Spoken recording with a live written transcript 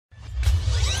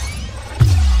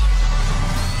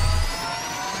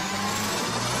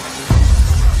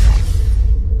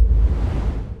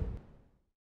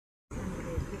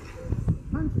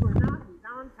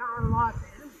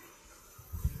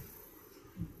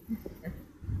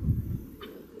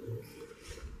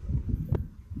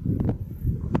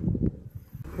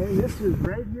this is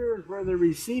right here is where the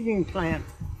receiving plant,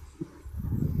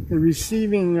 the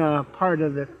receiving part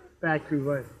of the factory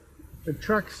was. The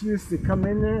trucks used to come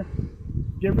in there,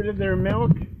 get rid of their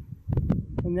milk,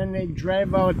 and then they'd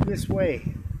drive out this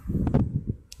way.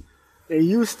 There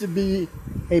used to be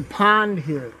a pond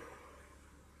here,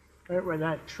 right where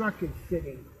that truck is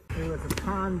sitting. There was a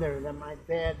pond there that my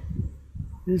dad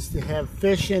used to have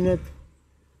fish in it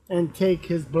and take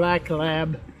his black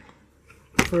lab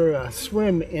for a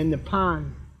swim in the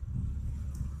pond.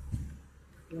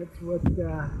 That's what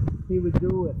he would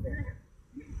do with it.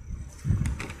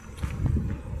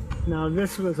 Now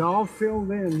this was all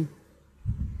filled in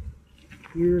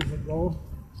years ago.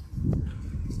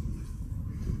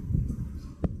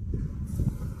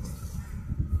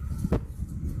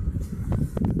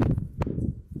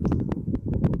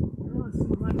 I don't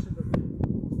see much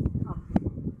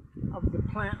of the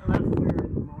plant left there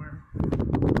anymore.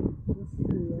 Just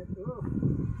see it. Oh,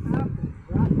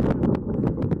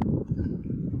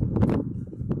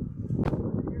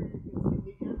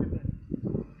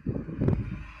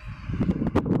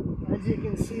 apples, you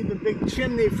can see the big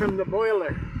chimney from the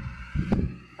boiler.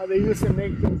 How they used to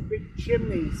make those big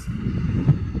chimneys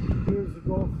years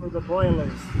ago for the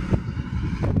boilers.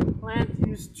 The plant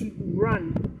used to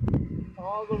run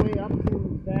all the way up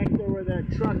to back there where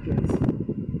that truck is.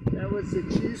 That was the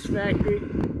cheese factory,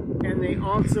 and they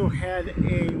also had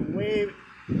a whey,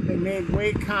 they made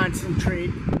whey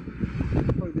concentrate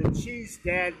for the cheese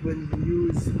Dad would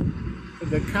use for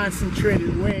the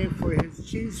concentrated whey for his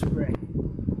cheese spread.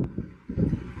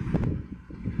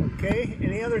 Okay,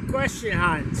 any other question,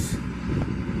 Hans?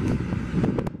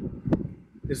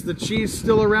 Is the cheese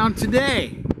still around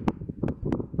today?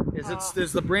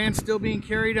 Is the brand still being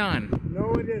carried on?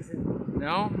 No, it isn't.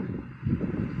 No?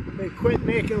 They quit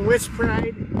making Wish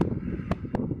Pride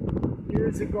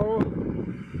years ago.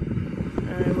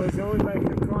 It was owned by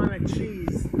Calumet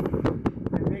Cheese,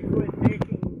 and they quit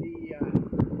making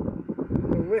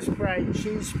the Wish Pride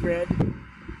cheese spread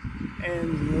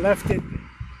and left the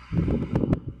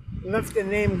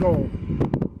name go.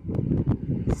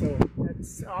 So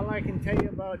that's all I can tell you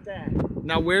about that.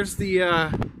 Now where's the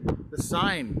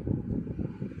sign?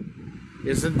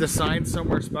 Isn't the sign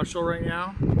somewhere special right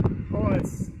now? Oh,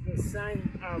 it's the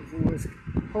sign of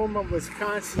home of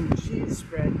Wisconsin cheese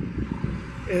spread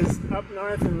is up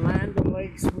north in Land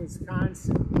O'Lakes,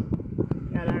 Wisconsin,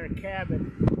 at our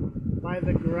cabin by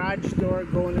the garage door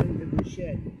going into the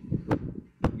shed.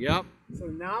 Yep. So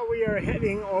now we are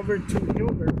heading over to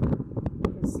Hilbert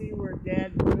to see where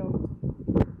Dad built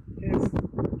his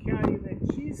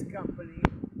Calumet Cheese Company,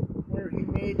 where he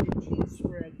made the cheese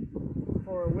spread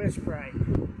for Wish Pride.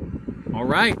 All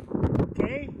right.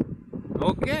 Okay?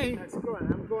 Okay. That's good.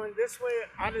 I'm going this way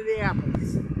out of the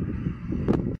apples.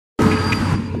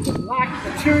 The black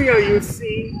material you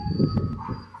see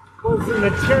was the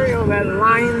material that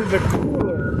lined the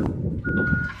cooler.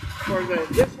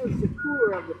 This was the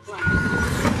cooler of the plant.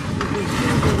 You can see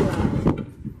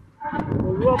the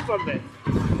roof of it.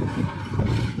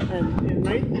 And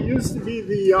right, it used to be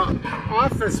the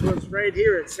office was right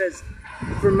here. It says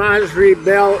Fromagerie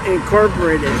Bell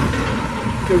Incorporated,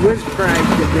 the Wish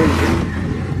Pride division.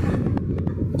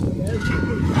 As you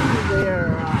can see, they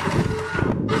are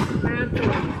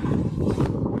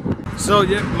dismantling. So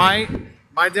yeah,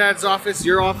 my dad's office,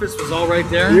 your office was all right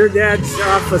there? Your dad's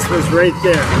office was right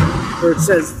there, where it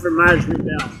says Fromagerie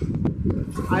Bell.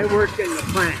 I worked in the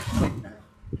plant.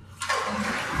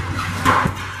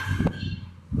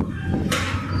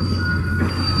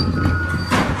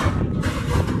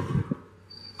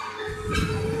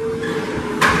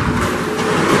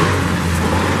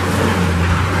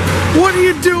 What are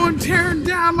you doing tearing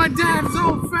down my dad's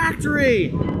old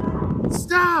factory?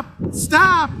 Stop!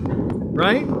 Stop!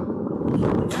 Right?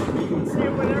 You can say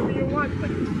whatever you want,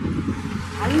 but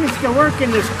I used to work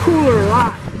in this cooler a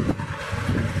lot.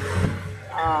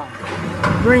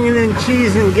 Bringing in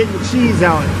cheese and getting cheese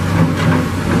out.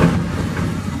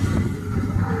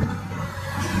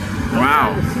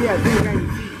 Wow. See, I think I can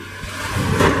see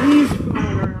cheese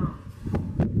flying around.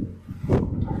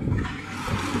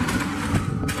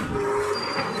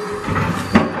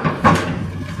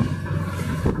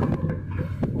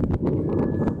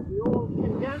 The old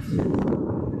condensers,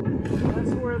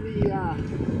 that's where the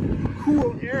cool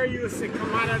air used to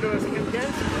come out of those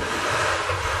condensers.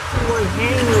 It was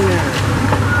hanging there.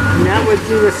 And that would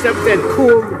do the stuff that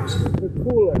cooled the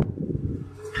cooler.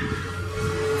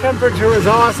 Temperature was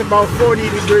always about 40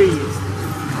 degrees.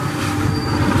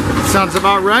 Sounds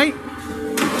about right.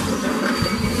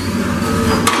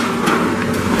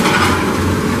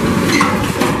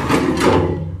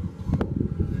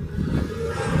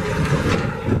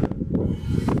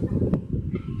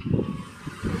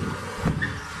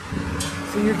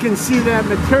 can see that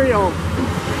material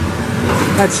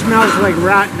that smells like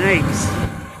rotten eggs.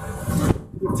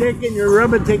 You take it and you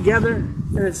rub it together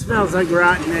and it smells like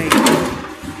rotten eggs.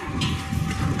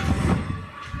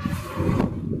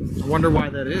 I wonder why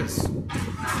that is.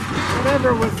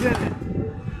 Whatever was in it.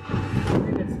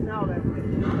 And it smelled that way.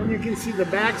 And you can see the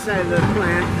backside of the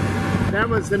plant. That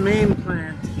was the main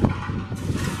plant.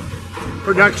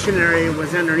 Production area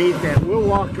was underneath that. We'll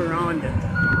walk around it.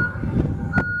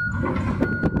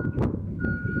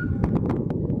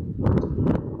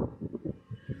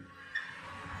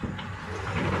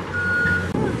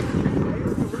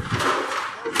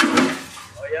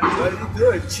 Oh yeah, what did you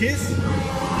do? Cheese?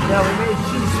 Yeah, we made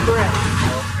cheese spread.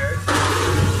 Okay.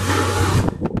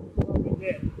 What we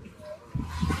did.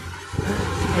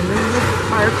 And then this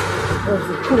part was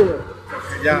the cooler.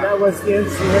 Yeah. And that was the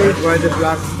insulation. Why the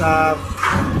black stuff?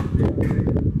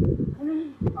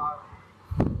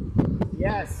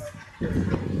 Yes.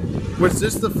 Was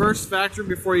this the first factory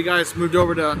before you guys moved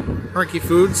over to Hernke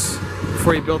Foods?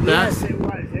 Before you built that? Yes, it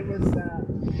was. It was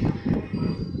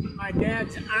my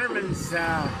dad's Armin's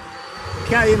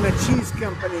Calumet Cheese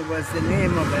Company was the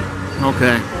name of it.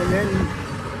 Okay. And then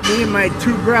me and my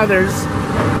two brothers,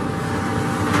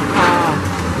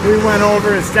 we went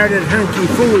over and started Hernke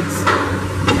Foods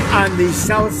on the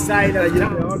south side of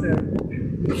town.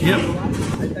 Yep. I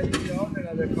thought you owned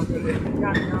another company.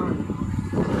 Yeah, no.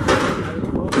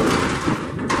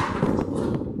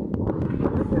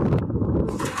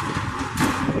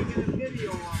 Making a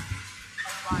video of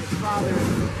my father's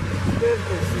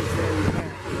businesses that he had.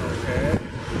 Okay.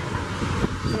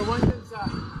 So when this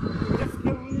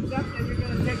comes up, then you're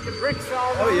going to take the bricks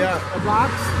all Oh, down, yeah. the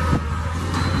blocks.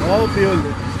 All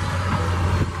buildings.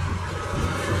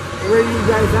 Where are you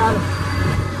guys out of?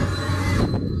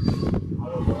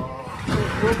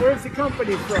 Where's the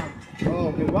company from?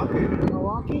 Oh, Milwaukee.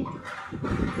 Milwaukee?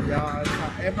 Yeah, it's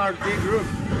a MRT group.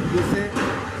 You see?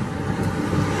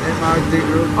 MRT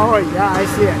group. Oh yeah, I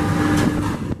see it.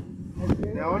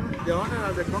 The owner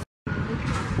of the company.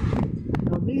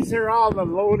 Now, these are all the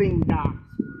loading docks.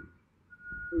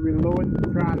 We load the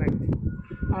product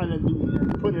out of these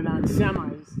and put it on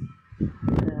semis.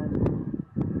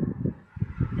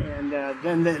 And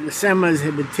then the semis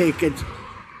would take it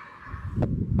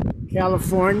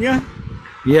California,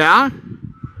 Yeah?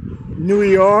 New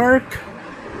York,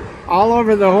 all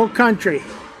over the whole country.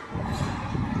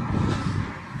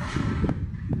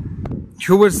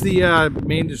 Who was the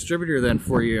main distributor then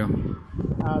for you?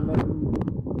 The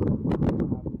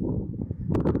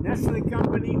Nestle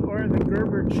Company or the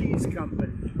Gerber Cheese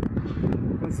Company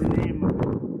was the name of it.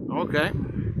 Okay.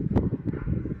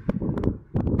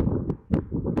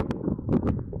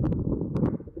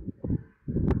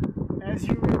 As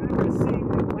you remember seeing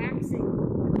the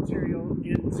waxing material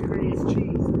in Scray's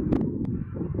cheese,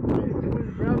 my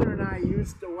twin brother and I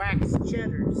used to wax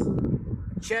cheddars.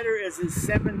 Cheddar is a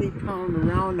 70-pound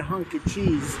round hunk of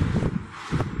cheese.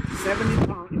 70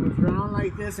 pound. It was round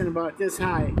like this and about this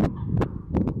high.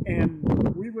 And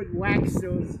we would wax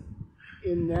those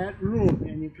in that room,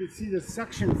 and you could see the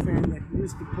suction fan that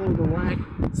used to pull the wax,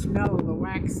 smell of the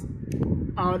wax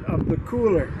out of the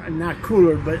cooler, not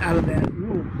cooler, but out of that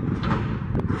room.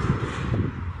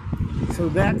 So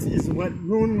that is what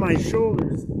ruined my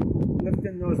shoulders,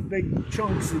 lifting those big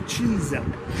chunks of cheese up.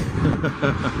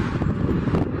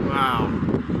 Wow.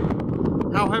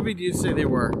 How heavy do you say they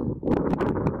were? 75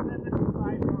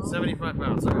 pounds. 75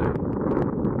 pounds, okay.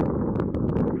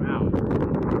 Wow.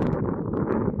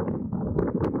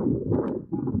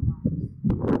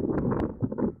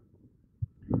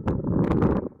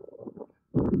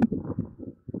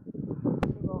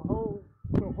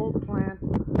 The whole plant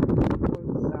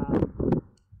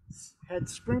had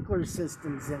sprinkler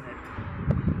systems in it.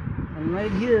 And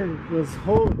right here, this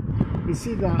whole, you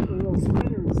see the little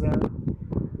spinners there.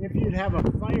 If you'd have a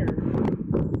fire, the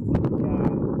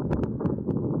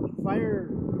fire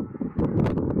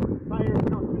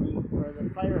company or the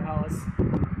firehouse,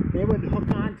 they would hook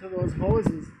onto those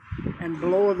hoses and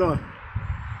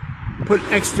put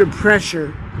extra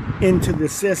pressure into the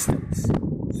systems,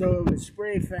 so it would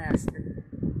spray faster.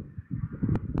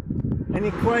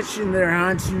 Any question there,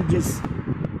 Hans? You just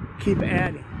keep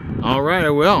adding. All right, I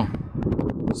will.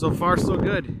 So far, so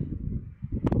good.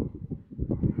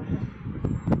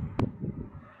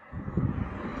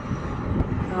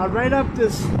 Now, right up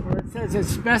this, where it says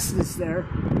asbestos there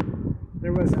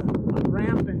was a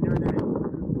ramp in there that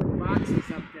you put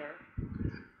boxes up there.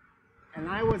 And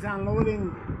I was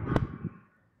unloading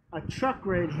a truck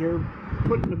right here,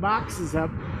 putting the boxes up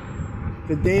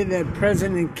the day that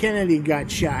President Kennedy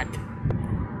got shot.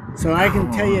 So I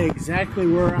can tell you exactly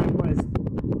where I was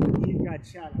when he got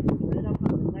shot.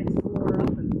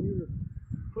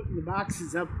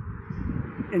 boxes up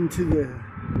into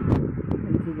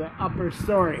the upper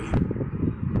story.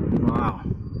 Wow.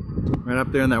 Right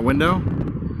up there in that window?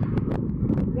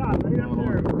 Yeah, right up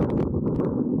there.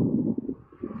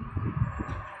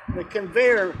 The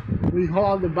conveyor, we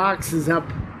hauled the boxes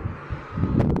up,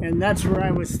 and that's where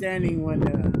I was standing when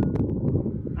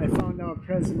I found out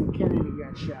President Kennedy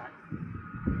got shot.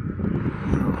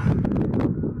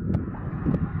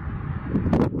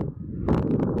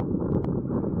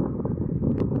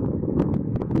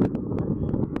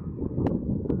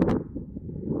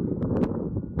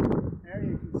 There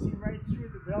you can see right through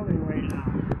the building right now.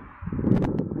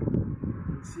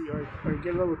 You see, or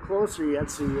get a little closer yet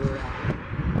so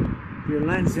your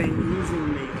lens ain't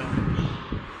using me.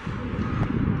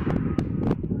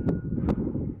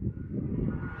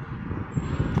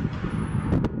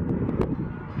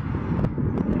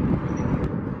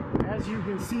 As you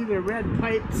can see, the red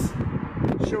pipes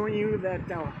showing you that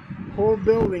the whole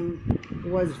building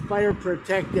was fire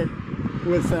protected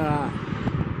with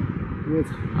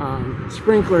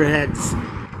sprinkler heads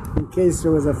in case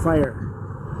there was a fire.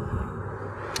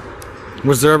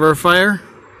 Was there ever a fire?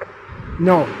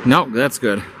 No. No, that's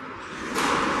good.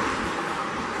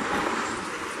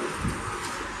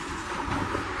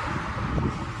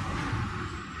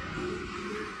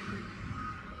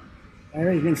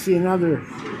 There you can see another.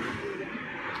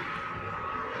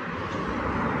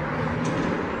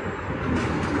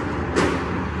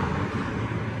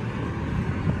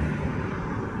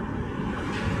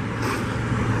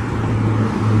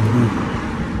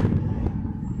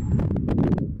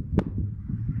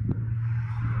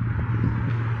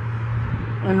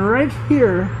 And right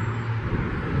here,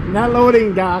 in that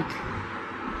loading dock,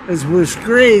 is where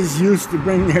Scray's used to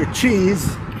bring their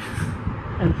cheese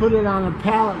and put it on a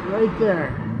pallet right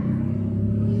there.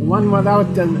 The one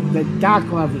without the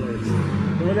dock levelers.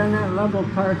 Right on that level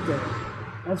part there.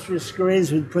 That's where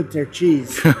Scray's would put their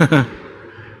cheese.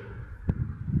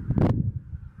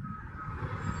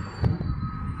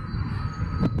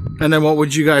 And then what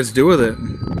would you guys do with it?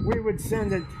 We would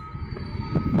send it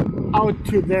out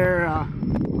to their,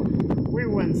 we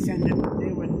wouldn't send it, but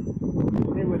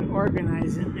they would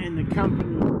organize it, and the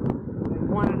company that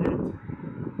wanted it,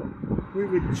 we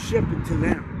would ship it to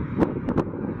them.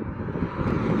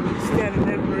 Instead of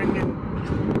them bringing up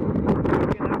all the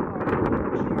cheese,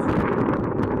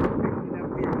 pick it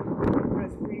up here,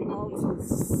 because we also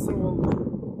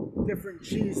sold different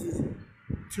cheeses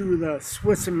to the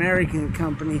Swiss American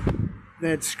company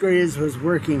that Scray's was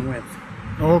working with.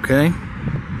 Okay.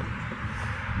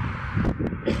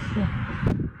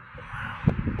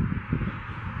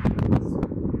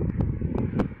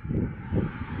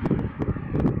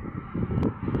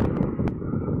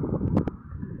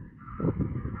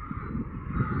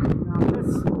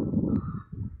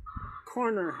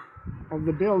 Corner of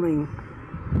the building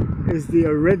is the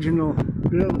original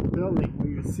building where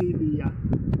you see the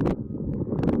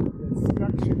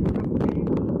structure.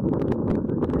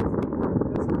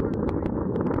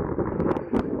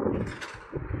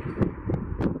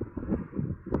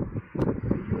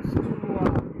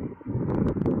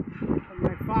 When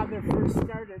my father first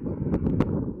started,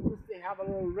 we used to have a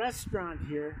little restaurant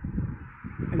here,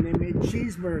 and they made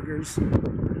cheeseburgers.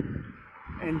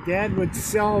 And Dad would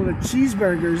sell the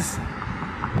cheeseburgers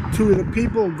to the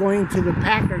people going to the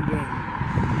Packer game.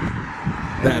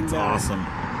 That's awesome.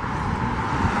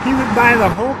 He would buy the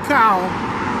whole cow,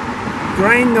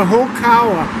 grind the whole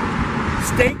cow up,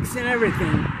 steaks and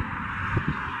everything,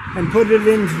 and put it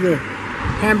into the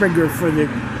hamburger for the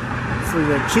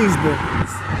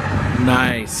cheeseburgers.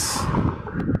 Nice.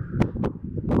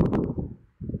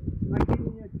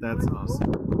 That's awesome.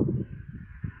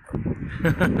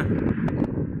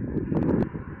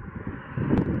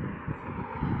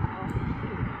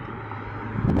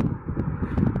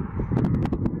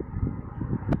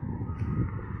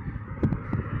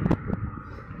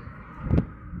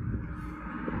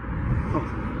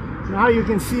 Now you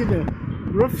can see the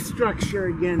roof structure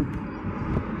again.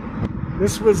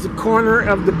 This was the corner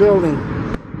of the building.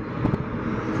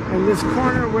 And this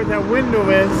corner where that window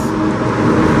is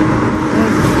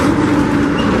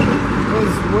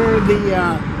was where the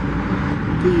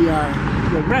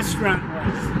restaurant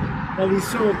was. That he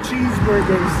sold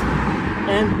cheeseburgers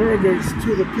and burgers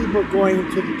to the people going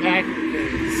to the Packer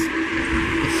games.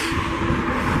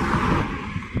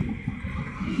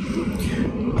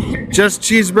 Just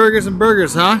cheeseburgers and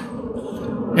burgers, huh?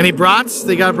 Any brats?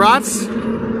 They got brats? I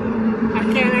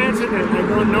can't answer that. I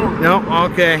don't know. No?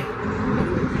 Okay.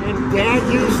 And Dad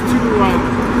used to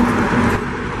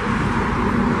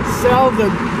sell the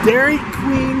Dairy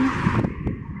Queen,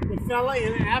 the fella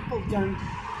in Appleton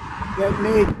that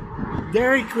made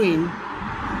Dairy Queen,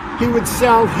 he would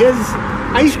sell his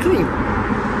ice cream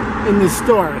in the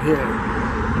store here.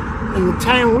 And the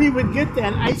time we would get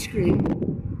that ice cream,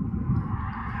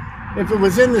 if it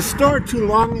was in the store too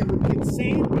long, it would get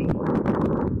sandy.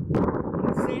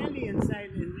 Sandy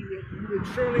inside, and you would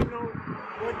surely know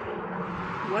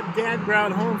what Dad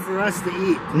brought home for us to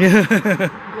eat.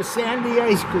 The sandy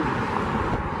ice cream.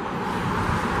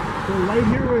 So right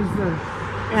here was the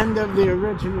end of the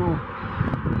original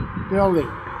building.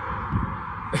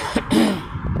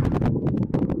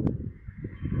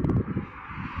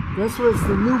 This was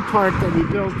the new part that he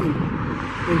built in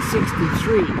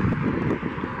 63.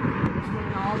 This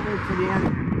went all the way to the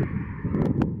end.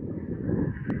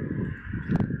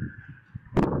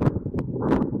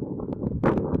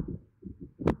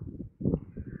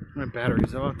 My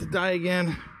battery's about to die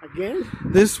again. Again?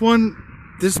 This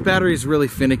battery is really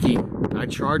finicky. I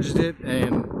charged it,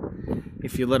 and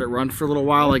if you let it run for a little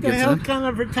while, What the hell kind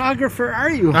of photographer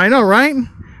are you? I know, right?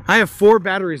 I have 4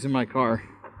 batteries in my car.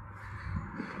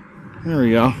 There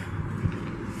we go.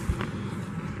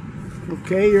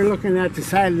 Okay, you're looking at the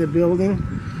side of the building.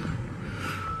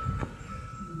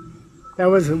 That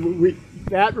was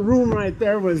that room right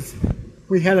there was.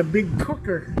 We had a big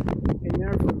cooker in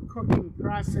there for cooking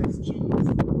processed cheese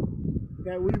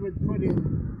that we would put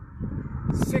in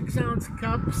 6-ounce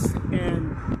cups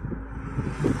and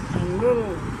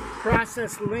little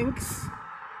processed links.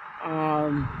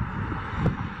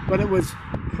 But it was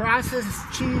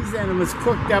processed cheese and it was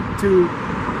cooked up to,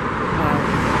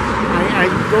 I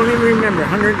don't even remember,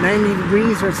 190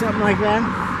 degrees or something like that.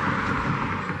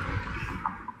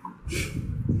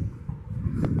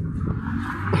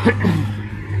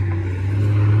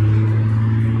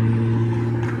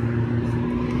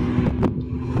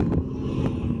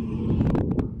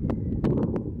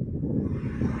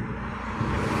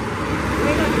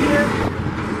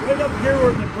 Right up here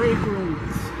were the break rooms.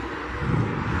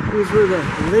 These were the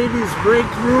ladies' break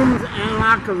rooms and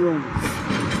locker rooms.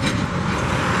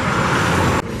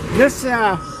 This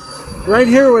right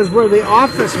here was where the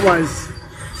office was.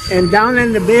 And down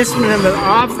in the basement of the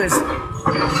office,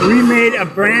 we made a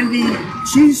brandy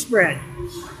cheese spread.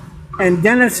 And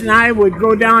Dennis and I would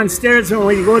go downstairs when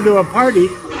we'd go to a party.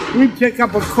 We'd pick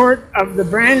up a quart of the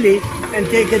brandy and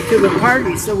take it to the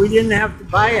party so we didn't have to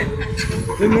buy it.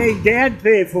 We made Dad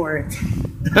pay for it.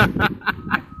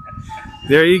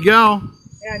 There you go.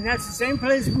 And that's the same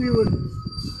place we would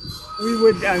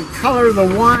color the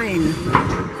wine,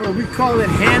 or we call it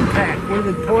hand pack. We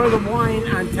would pour the wine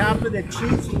on top of the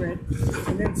cheese spread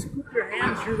and then scoop your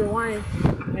hand through the wine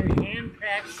and hand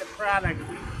pack the product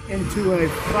into a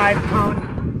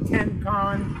 5-pound,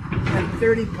 10-pound, and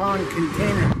 30-pound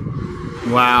container.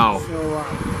 Wow. So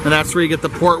And that's where you get the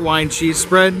port wine cheese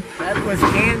spread? that was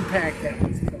hand pack, that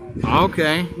was called.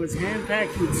 Okay. It was hand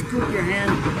packed. You'd scoop your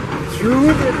hand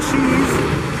through the cheese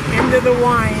into the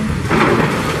wine and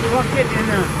then pluck it in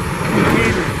a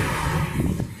container.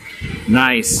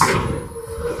 Nice.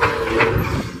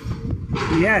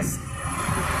 Yes.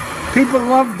 People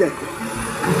loved it.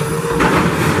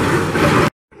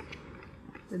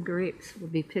 The grapes will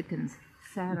be picking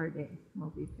Saturday. We'll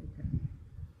be picking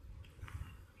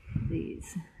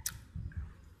these.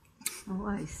 Oh,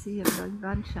 I see a big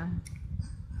bunch on.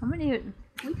 How many?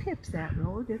 We picked that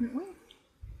row, didn't we?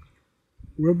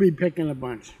 We'll be picking a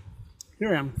bunch.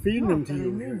 Here, I'm feeding them to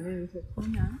you. Here.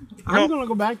 I'm going to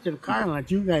go back to the car and let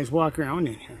you guys walk around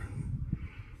in here.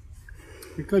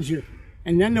 Because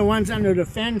and then the ones under the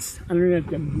fence, under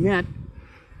the net,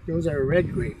 those are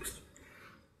red grapes.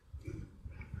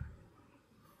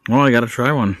 Oh, I gotta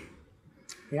try one.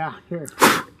 Yeah, here.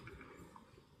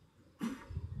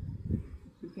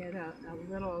 You get a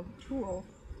little tool.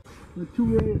 The 2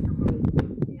 razor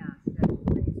blades. Yeah, that's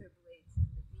razor blades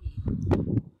in the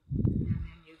bead. And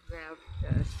then you grab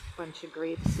a bunch of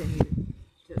grapes and you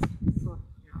just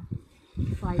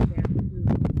slide that through.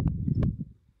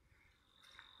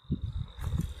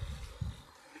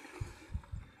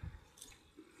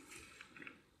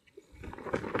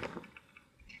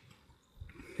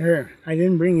 Here, I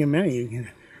didn't bring you many. You can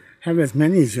have as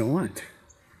many as you want.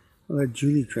 I'll let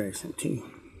Judy try some too.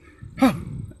 Huh.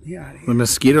 Yeah, The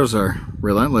mosquitoes are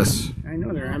relentless. I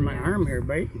know they're on my arm here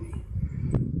biting me.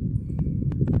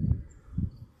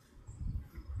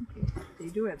 They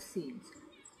do have seeds.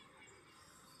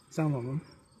 Some of them.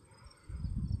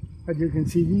 But you can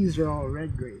see these are all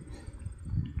red grapes.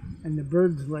 And the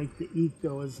birds like to eat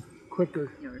those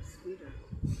quicker. They're sweeter.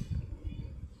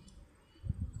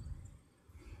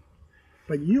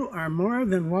 But you are more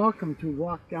than welcome to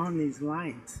walk down these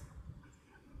lines.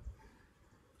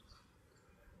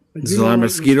 But There's a lot of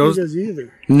mosquitoes?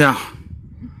 Either. No.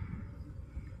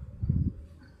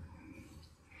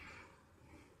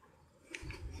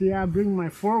 See, I bring my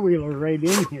four-wheeler right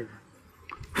in here.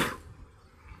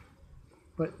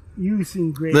 But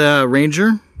using great... The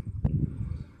Ranger?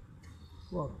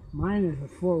 Well, mine is a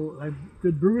four. Like,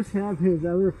 did Bruce have his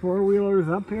other four-wheelers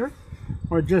up here?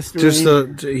 Or just the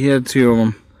Ranger? He had two of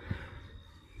them.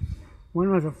 One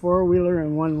was a four-wheeler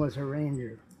and one was a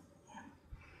Ranger.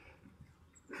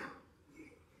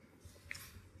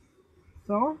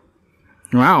 So?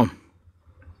 Wow.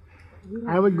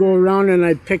 I would go around and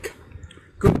I'd pick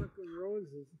good-looking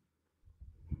roses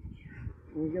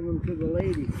and give them to the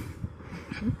ladies.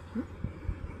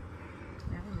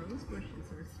 Rose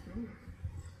bushes are straight.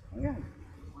 Oh, yeah.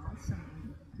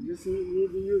 Awesome. You just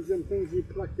need to use them things you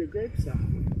pluck the grapes out.